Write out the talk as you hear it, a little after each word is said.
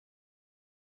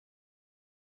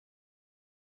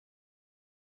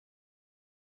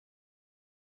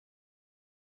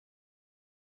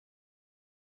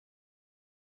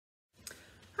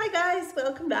guys,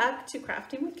 welcome back to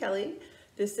Crafting with Kelly.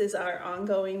 This is our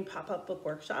ongoing pop-up book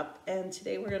workshop, and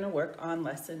today we're going to work on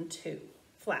lesson 2,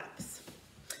 flaps.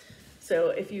 So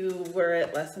if you were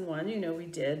at lesson 1, you know we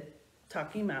did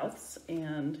talking mouths,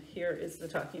 and here is the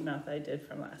talking mouth I did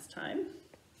from last time,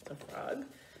 the frog.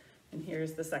 And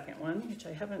here's the second one, which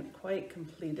I haven't quite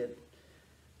completed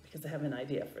because I have an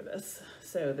idea for this.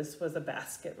 So this was a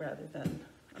basket rather than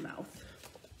a mouth.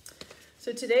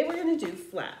 So today we're going to do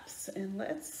flaps, and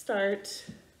let's start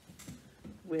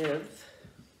with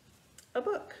a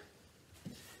book.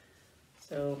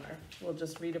 So we'll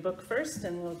just read a book first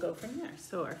and we'll go from there.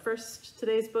 So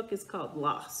today's book is called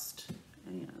Lost,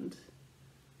 and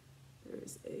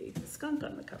there's a skunk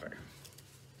on the cover.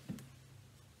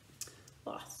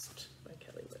 Lost by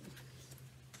Kelly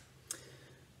Wood.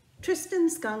 Tristan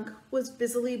Skunk was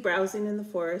busily browsing in the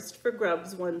forest for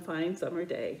grubs one fine summer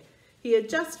day. He had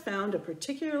just found a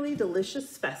particularly delicious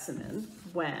specimen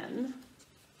when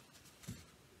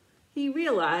he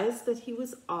realized that he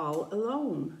was all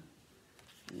alone.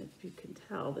 And if you can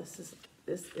tell, this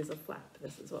is a flap.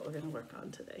 This is what we're going to work on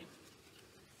today.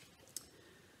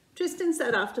 Tristan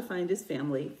set off to find his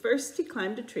family. First, he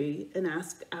climbed a tree and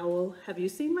asked Owl, "Have you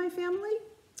seen my family?"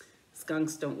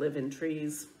 "Skunks don't live in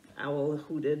trees," Owl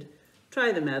hooted.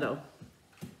 "Try the meadow."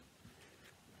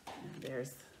 And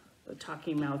there's the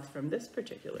talking mouth from this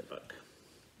particular book.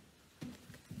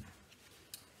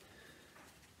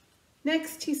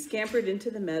 Next, he scampered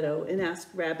into the meadow and asked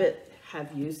Rabbit,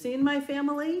 "Have you seen my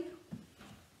family?"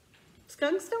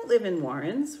 "Skunks don't live in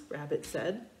warrens," Rabbit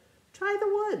said. "Try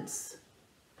the woods."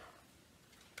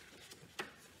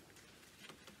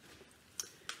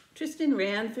 Tristan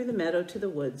ran through the meadow to the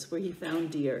woods where he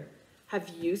found Deer. "Have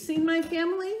you seen my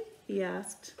family?" he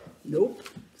asked. "Nope,"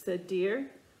 said Deer.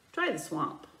 "Try the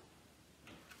swamp."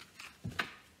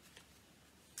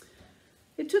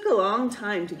 It took a long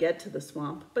time to get to the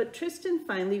swamp, but Tristan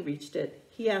finally reached it.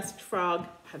 He asked Frog,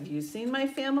 "Have you seen my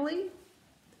family?"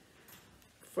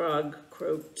 Frog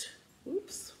croaked.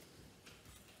 Oops.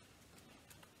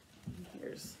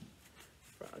 Here's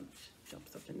Frog.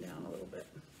 Jumps up and down a little bit.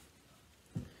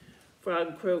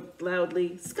 Frog croaked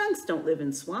loudly, "Skunks don't live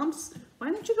in swamps. Why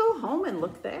don't you go home and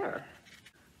look there?"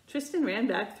 Tristan ran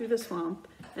back through the swamp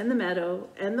and the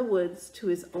meadow and the woods to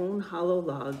his own hollow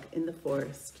log in the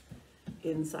forest.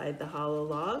 Inside the hollow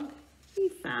log, he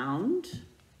found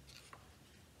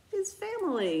his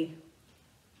family.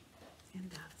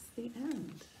 And that's the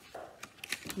end.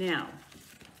 Now,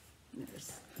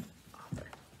 there's author.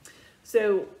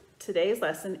 So today's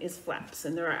lesson is flaps,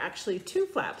 and there are actually 2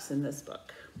 flaps in this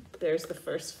book. There's the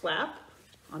first flap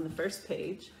on the first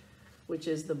page, which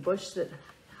is the bush that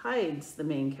hides the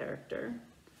main character.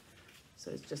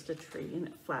 So it's just a tree and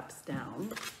it flaps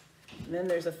down. And then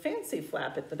there's a fancy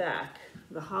flap at the back.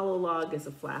 The hollow log is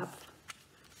a flap.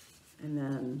 And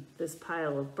then this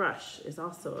pile of brush is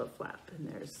also a flap.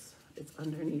 And it's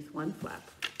underneath one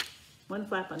flap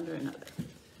under another.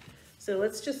 So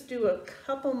let's just do a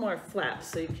couple more flaps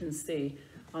so you can see.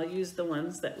 I'll use the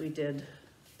ones that we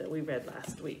read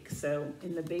last week. So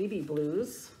in the baby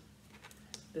blues,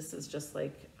 this is just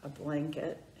like a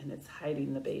blanket and it's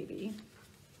hiding the baby.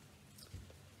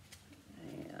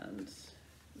 And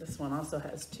this one also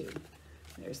has 2.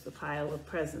 There's the pile of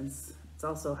presents. It's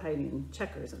also hiding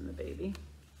checkers in the baby.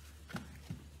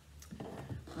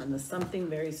 On the something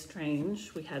very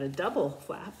strange, we had a double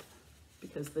flap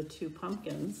because the 2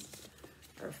 pumpkins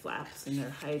are flaps and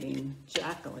they're hiding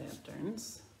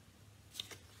jack-o'-lanterns.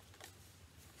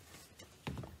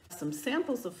 Some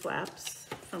samples of flaps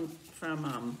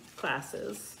from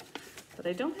classes, but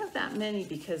I don't have that many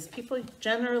because people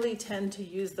generally tend to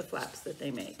use the flaps that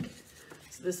they make.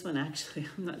 So this one actually,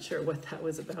 I'm not sure what that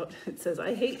was about. It says,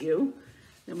 "I hate you."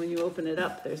 And when you open it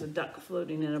up, there's a duck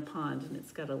floating in a pond and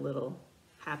it's got a little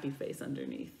happy face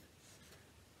underneath.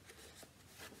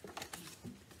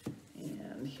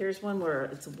 And here's one where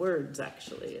it's words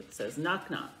actually. It says,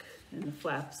 "Knock, knock." And the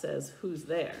flap says, "Who's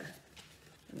there?"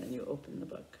 And then you open the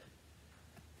book.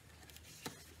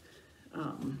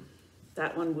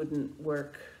 That one wouldn't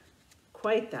work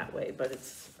quite that way, but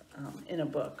it's in a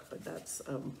book, but that's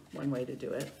one way to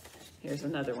do it. Here's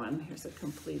another one. Here's a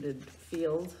completed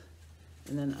field.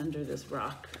 And then under this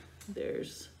rock,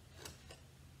 there's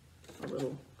a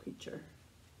little creature.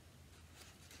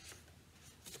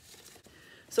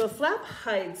 So a flap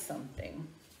hides something.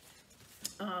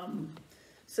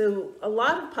 So a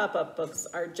lot of pop-up books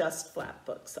are just flap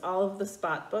books. All of the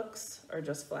spot books are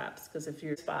just flaps, because if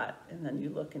you spot and then you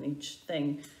look in each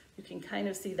thing, you can kind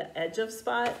of see the edge of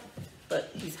Spot,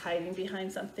 but he's hiding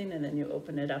behind something, and then you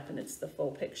open it up and it's the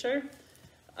full picture.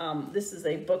 This is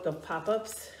a book of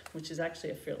pop-ups which is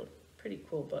actually a pretty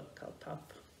cool book called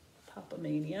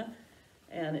Popomania.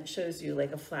 And it shows you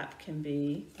like a flap can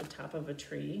be the top of a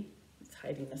tree. It's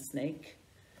hiding a snake.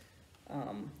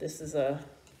 This is let's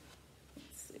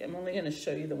see, I'm only gonna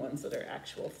show you the ones that are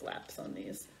actual flaps on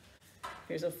these.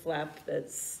 Here's a flap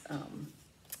that's,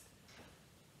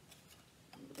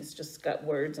 it's just got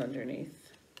words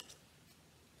underneath.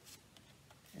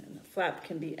 And a flap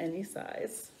can be any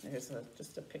size. There's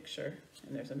just a picture,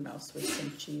 and there's a mouse with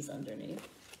some cheese underneath.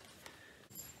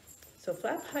 So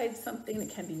flap hides something. It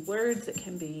can be words, it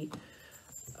can be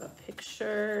a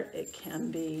picture, it can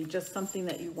be just something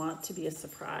that you want to be a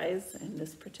surprise. In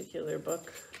this particular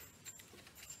book,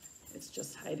 it's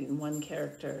just hiding one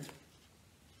character.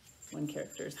 One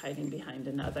character is hiding behind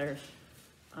another.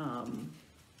 And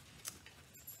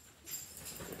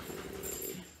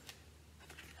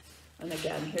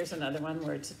again, here's another one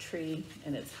where it's a tree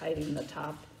and it's hiding the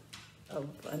top of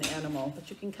an animal, but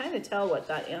you can kind of tell what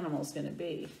that animal is going to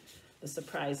be. The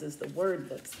surprise is the word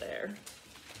that's there.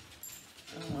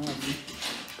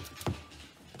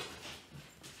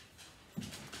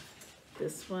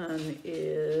 This one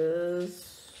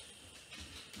is,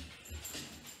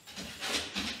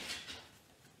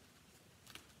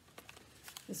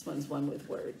 this one's one with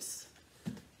words.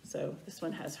 So this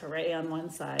one has hooray on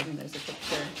one side, and there's a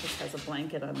picture. This has a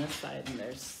blanket on this side, and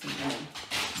there's some money.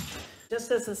 Just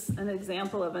as an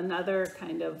example of another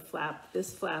kind of flap,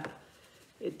 this flap,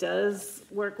 it does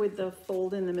work with the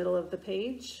fold in the middle of the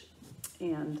page,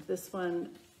 and this one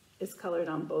is colored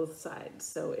on both sides.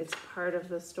 So it's part of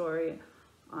the story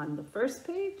on the first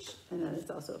page, and then it's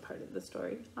also a part of the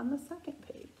story on the second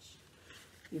page,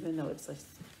 even though it's just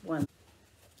one.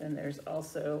 Then there's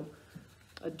also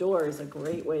a door is a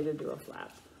great way to do a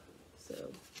flap. So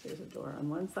there's a door on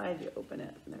one side, you open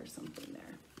it, and there's something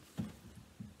there.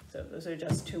 So those are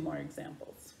just two more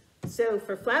examples. So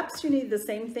for flaps, you need the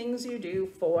same things you do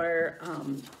for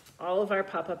all of our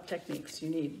pop-up techniques. You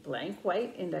need blank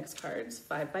white index cards,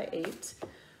 5 by 8.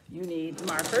 You need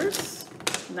markers.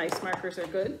 Nice markers are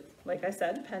good. Like I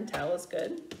said, Pentel is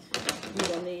good.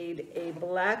 You will need a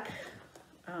black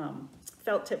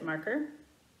felt tip marker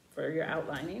for your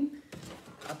outlining,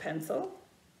 a pencil,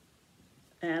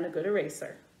 and a good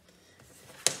eraser,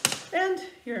 and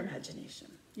your imagination.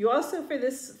 You also,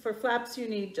 for flaps, you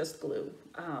need just glue.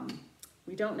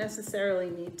 We don't necessarily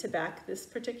need to back this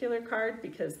particular card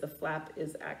because the flap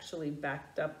is actually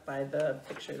backed up by the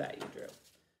picture that you drew.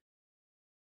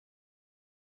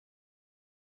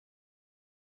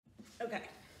 Okay,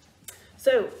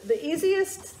 so the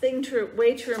easiest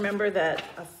way to remember that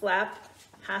a flap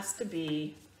has to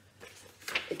be,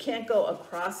 it can't go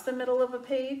across the middle of a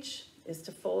page, is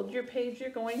to fold your page you're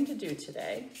going to do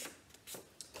today.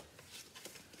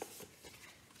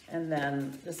 And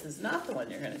then this is not the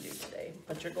one you're going to do today,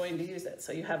 but you're going to use it.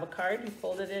 So you have a card, you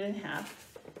folded it in half,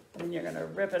 and then you're going to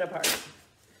rip it apart.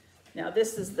 Now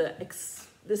this is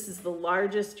the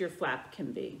largest your flap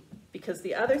can be, because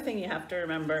the other thing you have to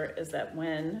remember is that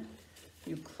when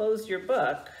you close your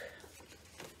book,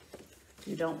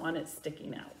 you don't want it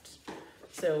sticking out.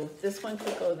 So this one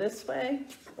could go this way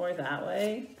or that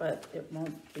way, but it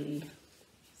won't be,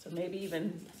 so maybe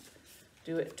even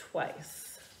do it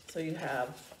twice. So you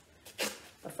have,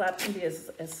 a flap can be as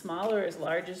small or as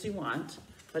large as you want,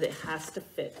 but it has to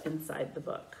fit inside the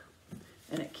book.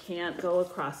 And it can't go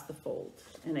across the fold,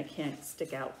 and it can't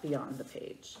stick out beyond the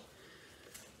page.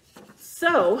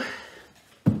 So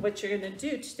what you're gonna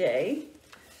do today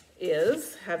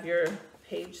is have your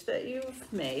page that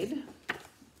you've made,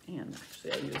 and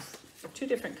actually I use two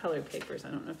different colored papers.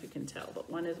 I don't know if you can tell, but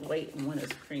one is white and one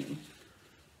is cream.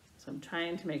 So I'm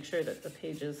trying to make sure that the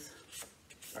pages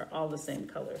are all the same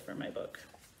color for my book.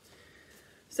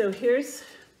 So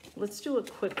let's do a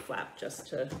quick flap just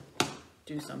to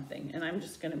do something. And I'm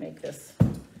just gonna make this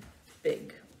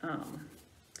big.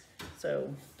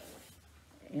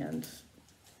 And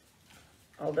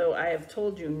although I have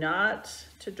told you not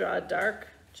to draw dark,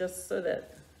 just so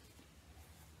that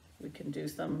we can do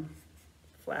some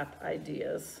flap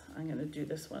ideas, I'm gonna do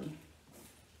this one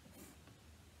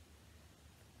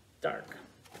dark.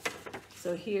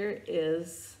 So here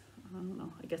is, I don't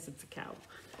know, I guess it's a cow.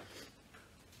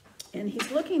 And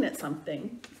he's looking at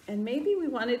something, and maybe we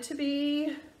want it to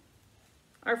be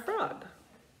our frog.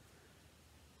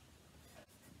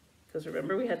 Because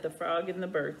remember, we had the frog in the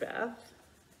bird bath,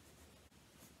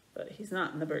 but he's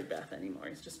not in the bird bath anymore.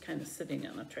 He's just kind of sitting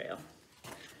on a trail.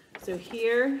 So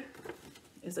here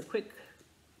is a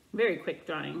very quick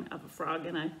drawing of a frog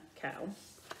and a cow.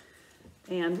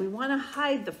 And we want to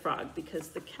hide the frog because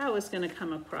the cow is going to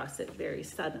come across it very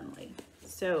suddenly.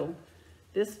 So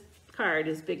this card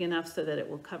is big enough so that it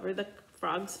will cover the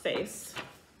frog's face.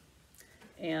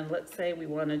 And let's say we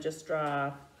want to just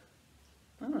draw,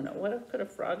 I don't know, what could a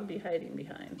frog be hiding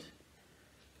behind?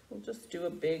 We'll just do a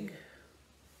big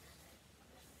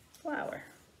flower.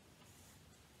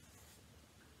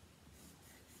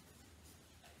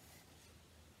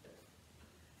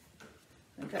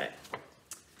 Okay,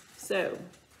 so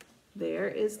there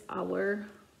is our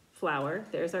flower.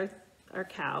 There's our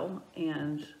cow,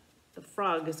 and the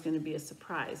frog is going to be a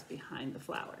surprise behind the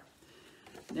flower.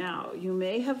 Now, you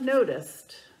may have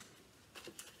noticed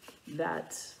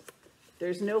that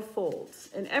there's no folds,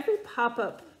 and every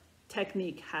pop-up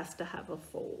technique has to have a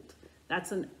fold.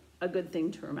 That's a good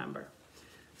thing to remember.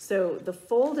 So the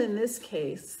fold in this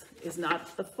case is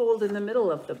not the fold in the middle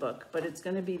of the book, but it's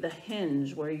going to be the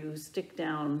hinge where you stick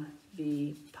down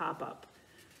the pop-up.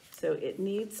 So it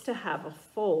needs to have a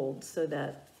fold so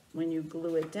that when you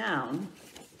glue it down,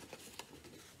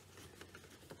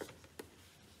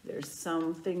 there's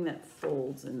something that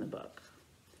folds in the book.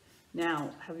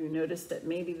 Now, have you noticed that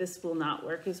maybe this will not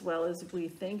work as well as we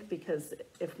think, because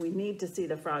if we need to see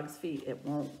the frog's feet, it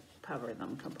won't cover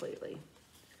them completely.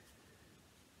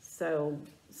 So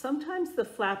sometimes the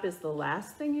flap is the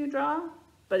last thing you draw,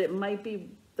 but it might be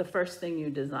the first thing you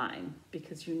design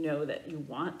because you know that you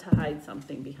want to hide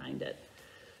something behind it.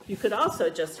 You could also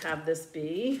just have this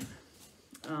be,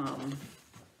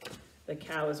 the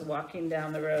cow is walking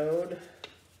down the road,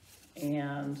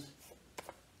 and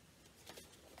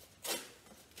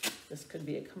this could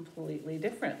be a completely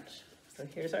different. So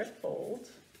here's our fold.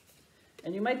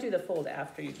 And you might do the fold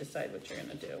after you decide what you're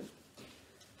gonna do.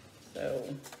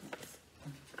 So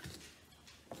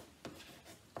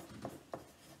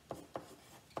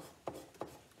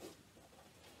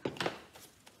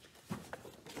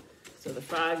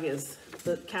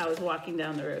the cow is walking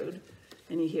down the road,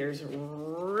 and he hears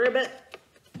ribbit,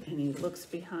 and he looks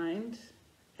behind,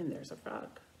 and there's a frog.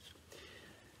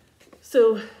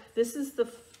 So this is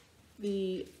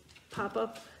the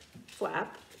pop-up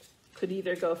flap. Could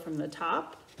either go from the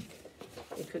top,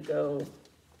 it could go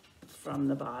from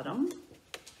the bottom,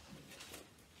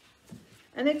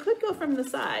 and it could go from the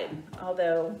side,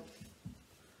 although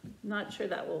I'm not sure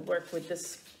that will work with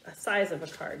this size of a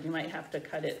card. You might have to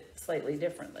cut it slightly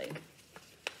differently.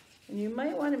 And you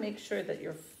might want to make sure that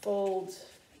your fold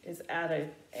is at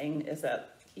an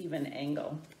even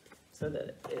angle so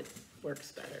that it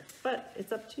works better, but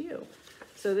it's up to you.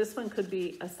 So this one could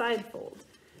be a side fold.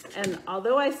 And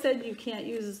although I said it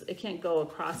can't go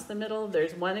across the middle,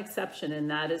 there's one exception, and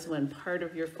that is when part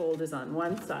of your fold is on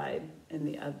one side and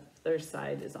the other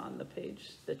side is on the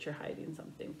page that you're hiding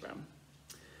something from.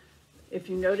 If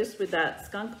you noticed with that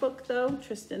skunk book though,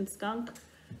 Tristan Skunk,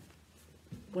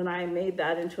 when I made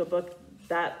that into a book,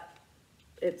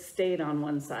 it stayed on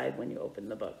one side when you open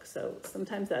the book. So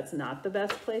sometimes that's not the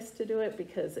best place to do it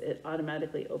because it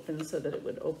automatically opens so that it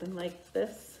would open like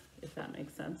this, if that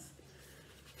makes sense.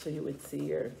 So you would see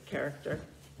your character.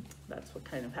 That's what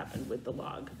kind of happened with the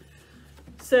log.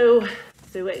 So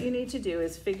what you need to do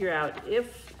is figure out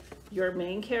if your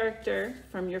main character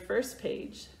from your first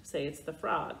page, say it's the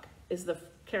frog, is the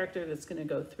character that's going to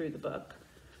go through the book.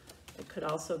 It could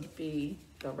also be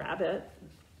the rabbit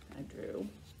I drew,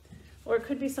 or it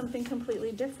could be something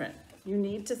completely different. You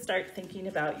need to start thinking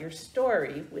about your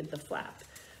story with the flap.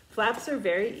 Flaps are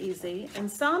very easy,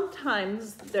 and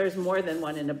sometimes there's more than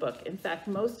one in a book. In fact,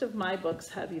 most of my books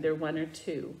have either one or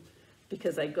two,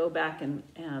 because I go back and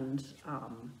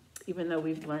even though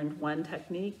we've learned one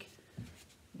technique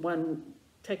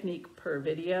per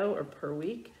video or per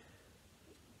week,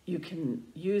 you can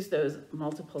use those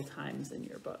multiple times in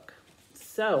your book.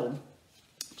 So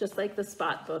just like the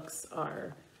spot books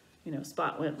are, you know,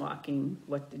 Spot went walking,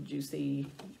 what did you see?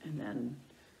 And then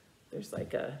there's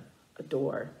like a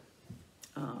door,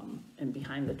 and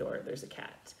behind the door there's a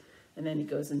cat. And then he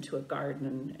goes into a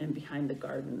garden, and behind the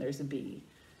garden there's a bee.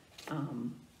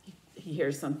 He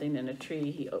hears something in a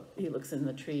tree, he looks in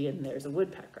the tree, and there's a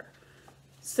woodpecker.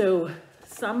 So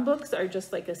some books are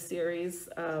just like a series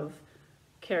of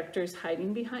characters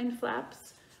hiding behind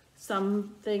flaps.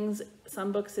 Some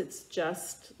books it's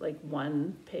just like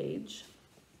one page.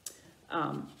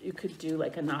 You could do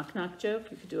like a knock-knock joke.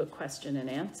 You could do a question and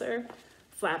answer.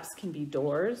 Flaps can be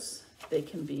doors. They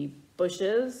can be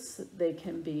bushes. They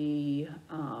can be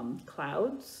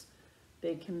clouds.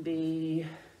 They can be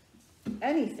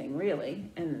anything really,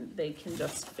 and they can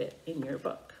just fit in your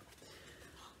book.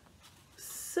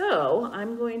 So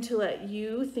I'm going to let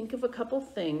you think of a couple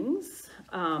things.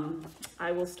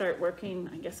 I will start working.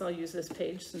 I guess I'll use this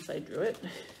page since I drew it.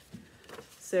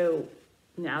 So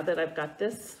now that I've got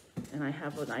this and I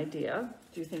have an idea.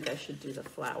 Do you think I should do the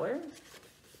flower?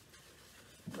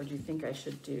 Or do you think I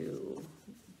should do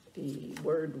the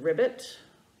word ribbit,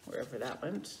 wherever that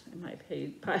went in my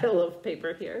pile of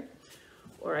paper here?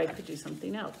 Or I could do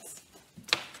something else.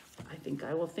 I think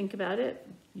I will think about it.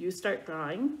 You start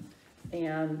drawing,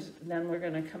 and then we're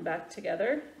gonna come back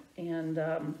together and,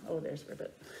 oh, there's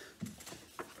ribbit.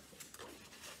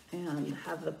 And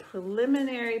have the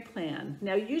preliminary plan.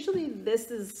 Now, usually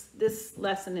this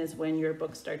lesson is when your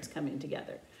book starts coming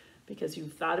together, because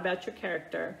you've thought about your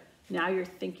character, now you're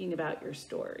thinking about your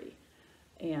story.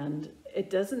 And it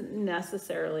doesn't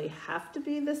necessarily have to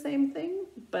be the same thing,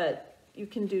 but you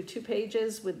can do 2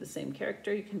 pages with the same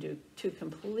character. You can do 2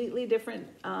 completely different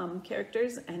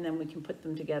characters, and then we can put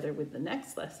them together with the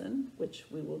next lesson, which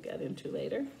we will get into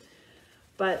later.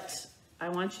 But I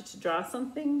want you to draw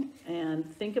something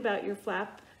and think about your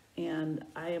flap, and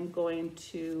I am going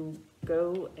to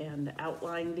go and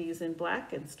outline these in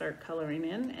black and start coloring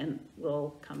in, and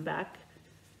we'll come back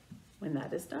when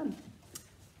that is done.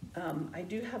 I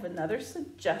do have another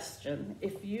suggestion.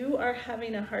 If you are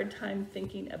having a hard time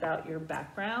thinking about your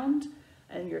background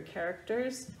and your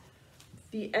characters,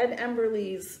 the Ed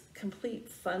Emberley's Complete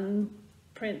Fun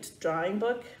Print Drawing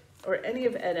Book, or any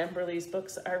of Ed Emberley's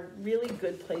books, are really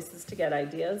good places to get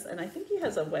ideas. And I think he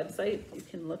has a website you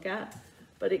can look at,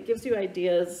 but it gives you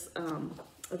ideas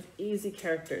of easy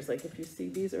characters. Like if you see,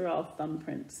 these are all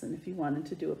thumbprints, and if you wanted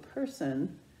to do a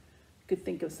person, you could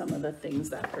think of some of the things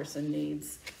that person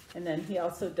needs. And then he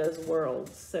also does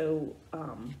worlds. So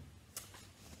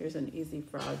here's an easy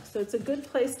frog. So it's a good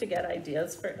place to get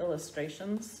ideas for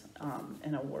illustrations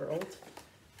in a world.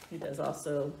 He does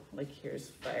also, like, here's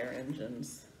fire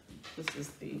engines. This is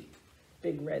the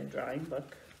big red drawing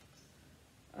book.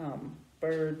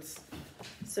 Birds.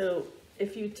 So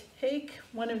if you take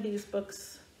one of these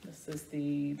books, this is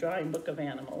the drawing book of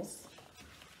animals.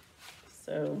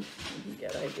 So you can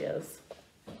get ideas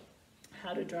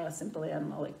how to draw a simple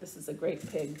animal. Like this is a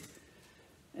great pig,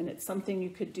 and it's something you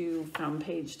could do from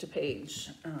page to page.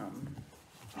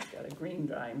 I've got a green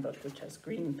drawing book which has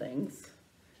green things.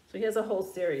 So he has a whole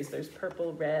series. There's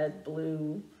purple, red,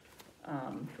 blue,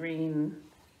 green.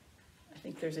 I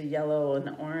think there's a yellow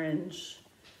and orange,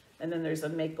 and then there's a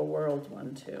Make a World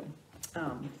one too.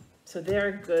 So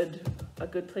they're a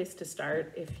good place to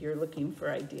start if you're looking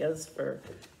for ideas for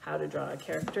how to draw a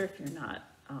character, if you're not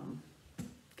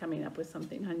coming up with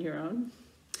something on your own.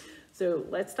 So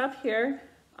let's stop here.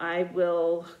 I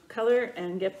will color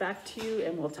and get back to you,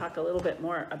 and we'll talk a little bit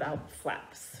more about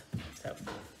flaps. So,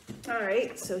 all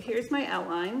right, so here's my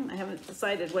outline. I haven't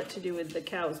decided what to do with the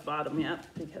cow's bottom yet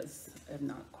because I'm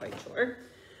not quite sure.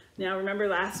 Now, remember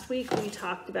last week we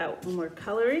talked about when we're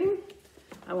coloring,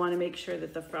 I want to make sure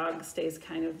that the frog stays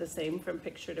kind of the same from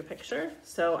picture to picture.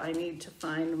 So I need to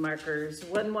find markers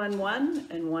 111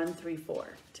 and 134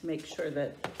 to make sure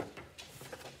that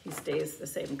he stays the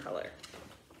same color.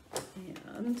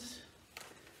 And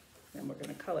then we're going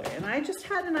to color. And I just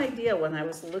had an idea when I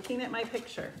was looking at my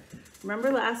picture.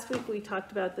 Remember last week we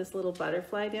talked about this little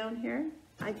butterfly down here?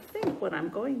 I think what I'm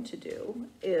going to do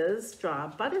is draw a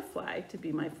butterfly to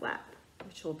be my flap,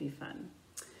 which will be fun.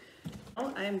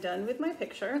 Well, I am done with my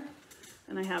picture,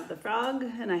 and I have the frog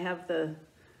and I have the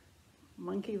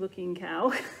monkey looking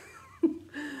cow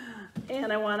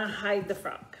and I want to hide the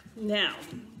frog. Now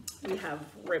we have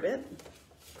ribbit.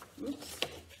 Oops.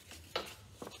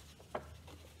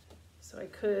 So I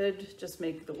could just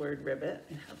make the word ribbit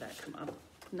and have that come up.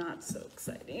 Not so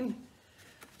exciting.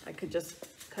 I could just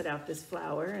cut out this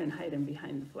flower and hide him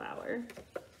behind the flower.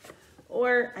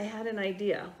 Or I had an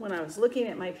idea when I was looking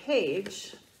at my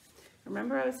page.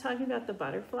 Remember I was talking about the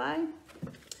butterfly?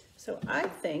 So I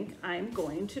think I'm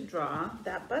going to draw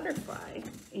that butterfly,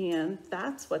 and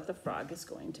that's what the frog is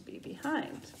going to be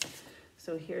behind.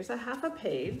 So here's a half a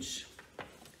page.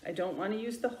 I don't want to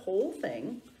use the whole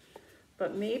thing,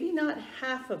 but maybe not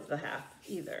half of the half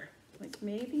either. Like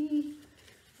maybe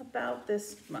about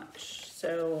this much.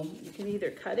 So you can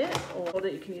either cut it or hold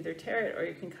it, you can either tear it or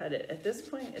you can cut it. At this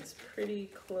point, it's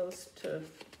pretty close to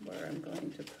where I'm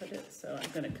going to put it. So I'm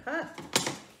going to cut.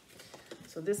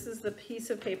 So this is the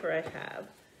piece of paper I have.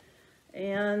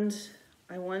 And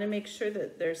I want to make sure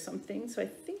that there's something. So I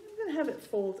think I'm going to have it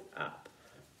fold up.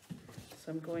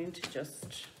 So I'm going to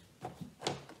just,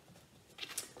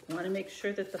 I want to make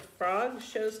sure that the frog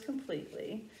shows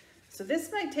completely. So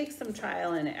this might take some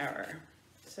trial and error.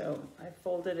 So I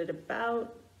folded it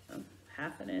about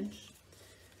half an inch,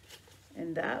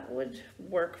 and that would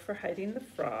work for hiding the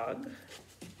frog.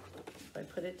 If I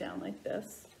put it down like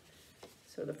this,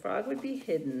 so the frog would be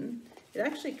hidden. It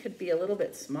actually could be a little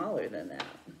bit smaller than that.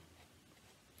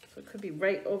 So it could be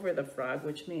right over the frog,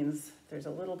 which means there's a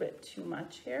little bit too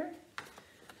much here.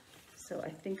 So I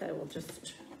think I will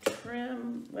just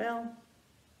trim, well,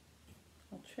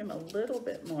 I'll trim a little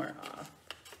bit more off.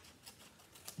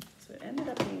 So it ended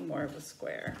up being more of a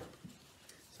square.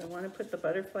 So I want to put the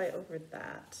butterfly over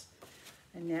that.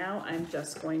 And now I'm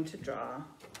just going to draw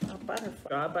a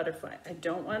butterfly. I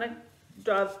don't want to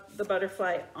draw the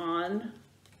butterfly on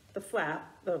the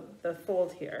flap, the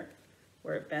fold here,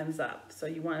 where it bends up. So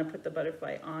you want to put the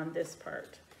butterfly on this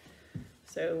part.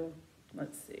 So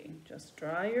let's see, just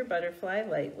draw your butterfly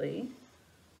lightly.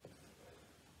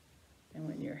 And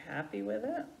when you're happy with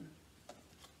it,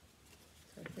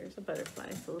 so here's a butterfly,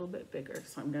 it's a little bit bigger.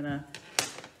 So I'm gonna,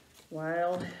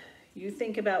 while you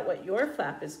think about what your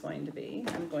flap is going to be,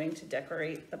 I'm going to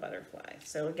decorate the butterfly.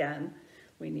 So again,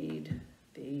 we need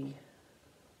the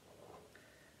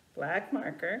black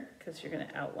marker because you're going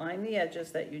to outline the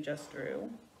edges that you just drew.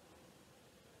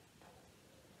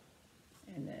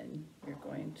 And then you're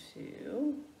going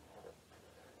to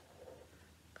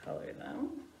color them.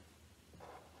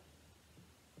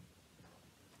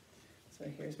 So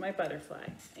here's my butterfly.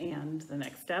 And the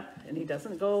next step, and he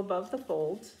doesn't go above the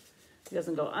fold. He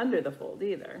doesn't go under the fold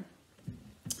either.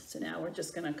 So now we're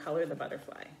just going to color the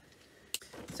butterfly.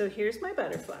 So here's my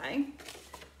butterfly,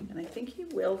 and I think he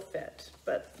will fit.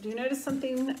 But do you notice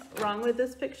something wrong with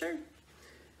this picture?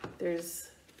 There's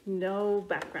no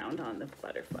background on the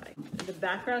butterfly. The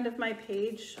background of my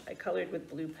page I colored with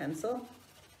blue pencil.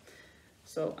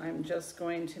 So I'm just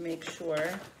going to make sure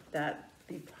that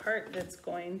the part that's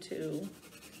going to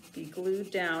be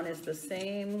glued down is the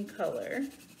same color.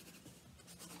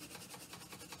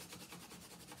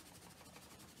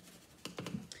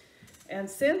 And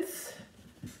since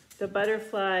the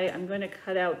butterfly, I'm going to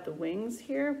cut out the wings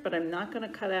here, but I'm not going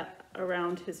to cut out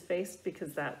around his face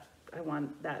because I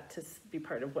want that to be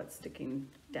part of what's sticking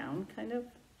down, kind of.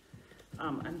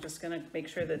 I'm just going to make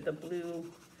sure that the blue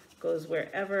goes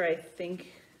wherever I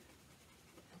think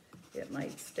it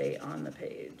might stay on the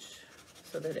page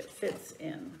so that it fits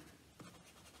in.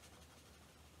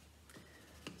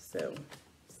 So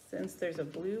since there's a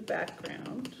blue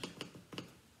background,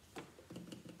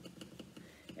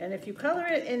 and if you color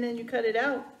it and then you cut it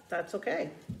out, that's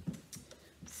okay.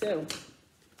 So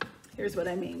here's what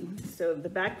I mean. So the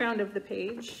background of the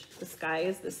page, the sky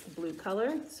is this blue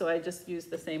color. So I just use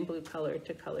the same blue color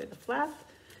to color the flap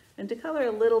and to color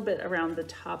a little bit around the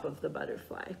top of the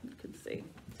butterfly, you can see.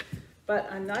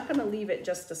 But I'm not gonna leave it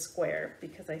just a square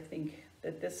because I think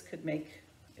that this could make,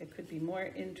 it could be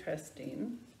more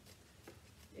interesting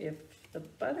if the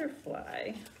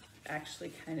butterfly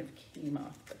actually kind of came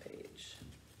off the page.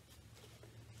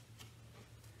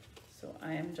 So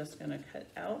I am just going to cut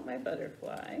out my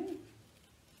butterfly.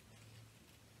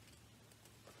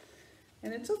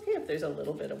 And it's okay if there's a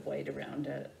little bit of white around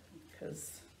it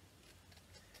because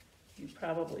you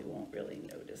probably won't really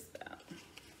notice that.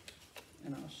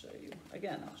 And I'll show you,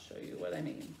 again, I'll show you what I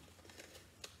mean.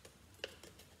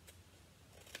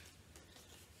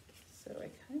 So I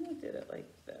kind of did it like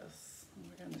this. And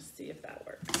we're going to see if that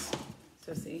works.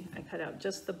 So see, I cut out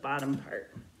just the bottom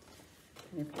part.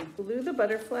 And if we glue the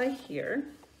butterfly here,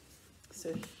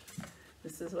 so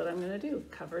this is what I'm going to do,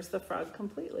 covers the frog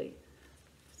completely.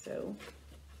 So,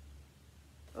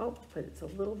 oh, but it's a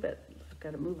little bit, I've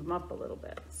got to move him up a little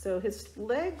bit. So his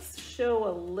legs show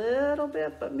a little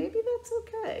bit, but maybe that's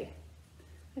okay.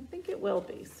 I think it will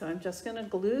be. So I'm just going to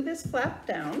glue this flap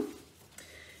down.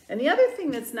 And the other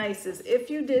thing that's nice is if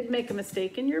you did make a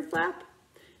mistake in your flap,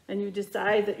 and you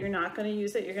decide that you're not going to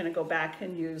use it, you're going to go back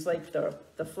and use like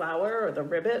the flower or the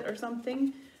ribbit or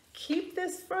something, keep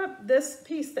this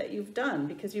piece that you've done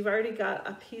because you've already got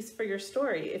a piece for your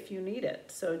story if you need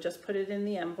it. So just put it in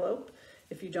the envelope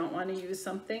if you don't want to use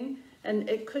something, and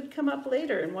it could come up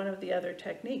later in one of the other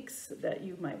techniques that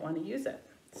you might want to use it.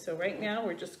 So right now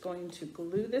we're just going to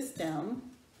glue this down.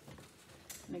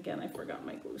 And again, I forgot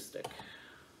my glue stick.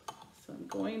 So I'm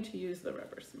going to use the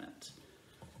rubber cement.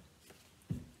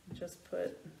 Just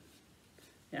put,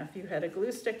 now if you had a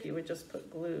glue stick, you would just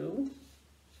put glue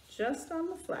just on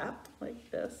the flap like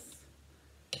this.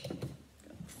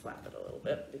 Flap it a little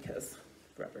bit because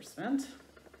rubber cement.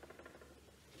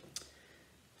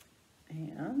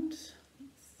 And let's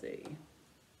see,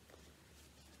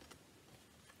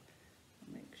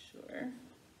 make sure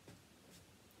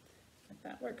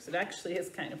that works. It actually is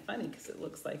kind of funny because it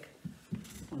looks like,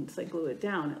 once I glue it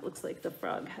down, it looks like the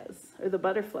frog has, or the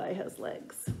butterfly has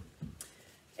legs.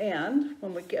 And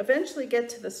when we eventually get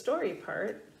to the story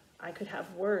part, I could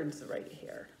have words right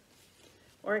here,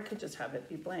 or I could just have it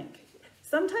be blank.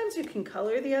 Sometimes you can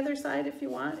color the other side if you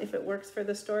want, if it works for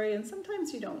the story, and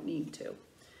sometimes you don't need to.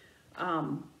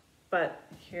 But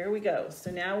here we go.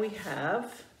 So now we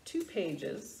have 2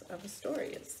 pages of a story.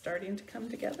 It's starting to come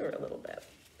together a little bit.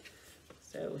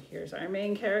 So here's our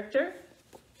main character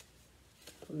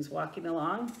who's walking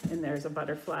along, and there's a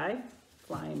butterfly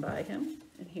flying by him.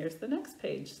 And here's the next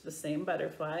page, the same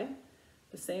butterfly,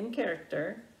 the same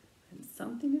character, and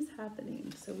something is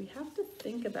happening. So we have to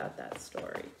think about that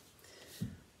story.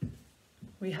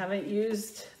 We haven't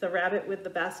used the rabbit with the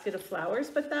basket of flowers,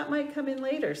 but that might come in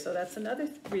later. So that's another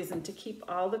reason to keep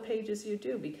all the pages you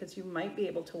do, because you might be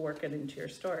able to work it into your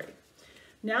story.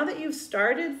 Now that you've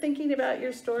started thinking about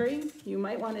your story, you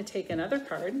might want to take another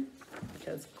card,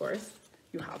 because of course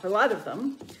you have a lot of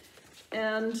them,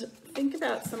 and think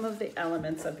about some of the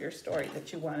elements of your story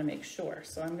that you want to make sure.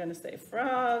 So I'm going to say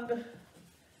frog,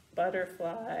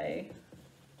 butterfly,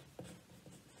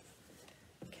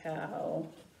 cow.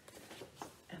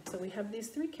 And so we have these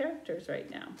 3 characters right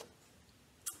now.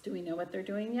 Do we know what they're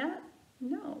doing yet?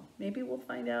 No. Maybe we'll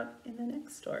find out in the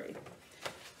next story.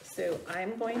 So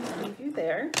I'm going to leave you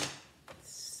there.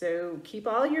 So keep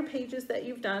all your pages that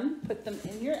you've done, put them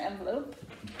in your envelope.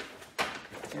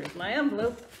 Here's my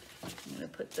envelope. I'm going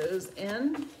to put those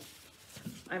in.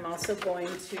 I'm also going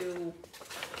to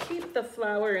keep the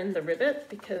flower in the ribbit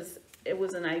because it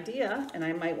was an idea and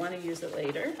I might want to use it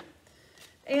later.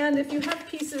 And if you have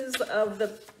pieces of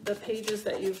the pages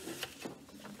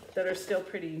that are still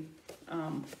pretty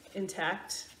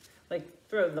intact, like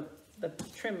throw the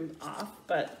trim off,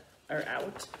 or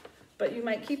out, but you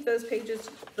might keep those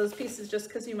pieces just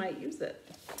because you might use it.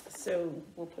 So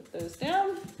we'll put those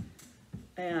down,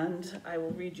 and I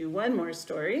will read you one more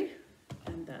story,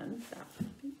 and then that will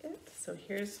be it. So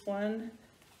here's one,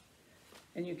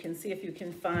 and you can see if you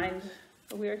can find,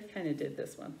 well, we already kind of did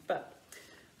this one, but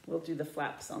we'll do the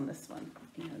flaps on this one,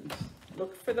 and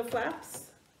look for the flaps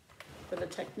for the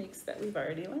techniques that we've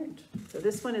already learned. So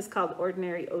this one is called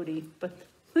Ordinary Odie, but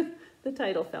the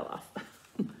title fell off.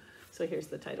 So here's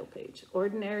the title page,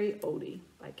 Ordinary Odie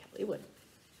by Kelly Wood.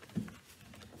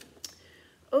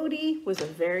 Odie was a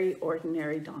very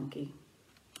ordinary donkey.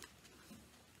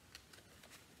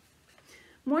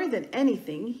 More than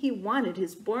anything, he wanted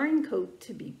his boring coat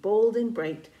to be bold and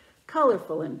bright,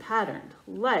 colorful and patterned,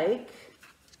 like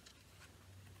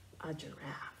a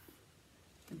giraffe.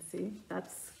 And see,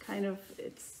 that's kind of,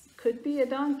 could be a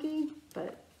donkey,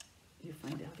 but you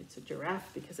find out it's a giraffe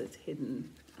because it's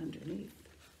hidden underneath.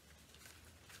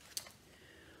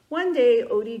 One day,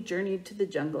 Odie journeyed to the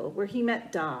jungle where he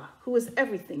met Da, who was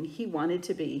everything he wanted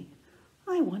to be.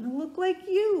 I want to look like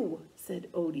you,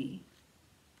 said Odie.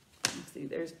 You see,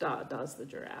 there's Da. Da's the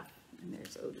giraffe, and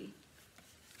there's Odie.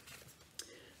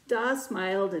 Da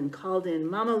smiled and called in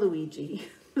Mama Luigi,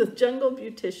 the jungle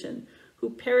beautician, who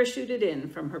parachuted in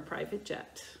from her private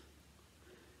jet.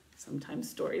 Sometimes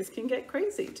stories can get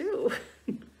crazy, too.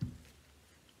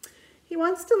 He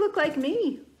wants to look like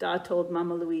me, Da told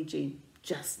Mama Luigi.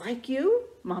 Just like you?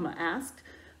 Mama asked.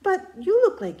 But you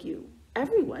look like you.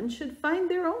 Everyone should find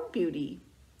their own beauty.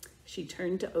 She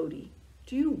turned to Odie.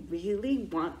 Do you really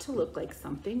want to look like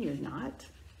something you're not?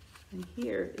 And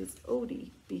here is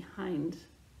Odie behind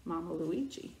Mama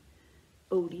Luigi.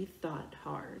 Odie thought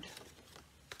hard.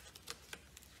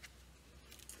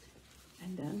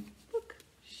 And then, look,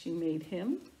 she made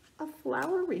him a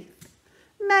flower wreath.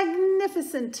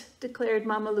 Magnificent, declared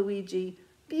Mama Luigi.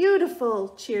 Beautiful,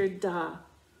 cheered Da.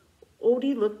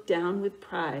 Odie looked down with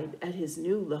pride at his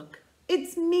new look.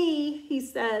 It's me, he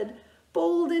said,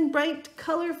 bold and bright,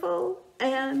 colorful,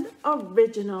 and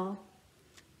original.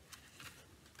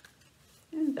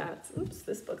 And that's, oops,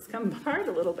 this book's come apart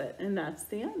a little bit, and that's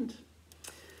the end.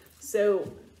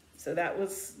 So that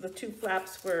was, the 2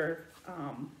 flaps were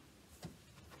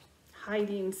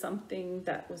hiding something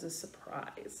that was a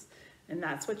surprise. And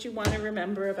that's what you want to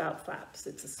remember about flaps.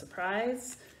 It's a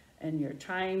surprise, and you're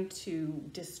trying to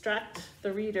distract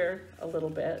the reader a little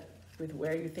bit with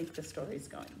where you think the story's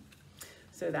going.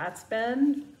 So that's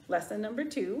been lesson number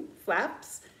 2,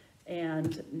 flaps.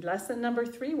 And lesson number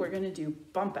 3, we're going to do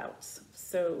bump outs.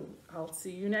 So I'll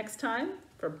see you next time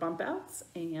for bump outs.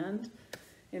 And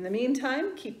in the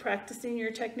meantime, keep practicing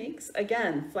your techniques.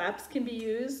 Again, flaps can be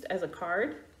used as a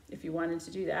card if you wanted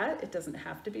to do that. It doesn't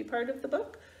have to be part of the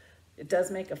book. It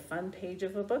does make a fun page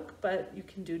of a book, but you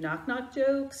can do knock-knock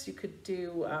jokes, you could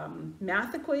do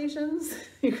math equations,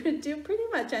 you could do pretty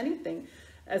much anything,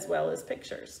 as well as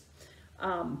pictures.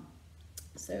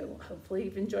 So hopefully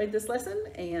you've enjoyed this lesson,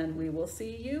 and we will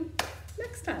see you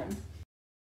next time.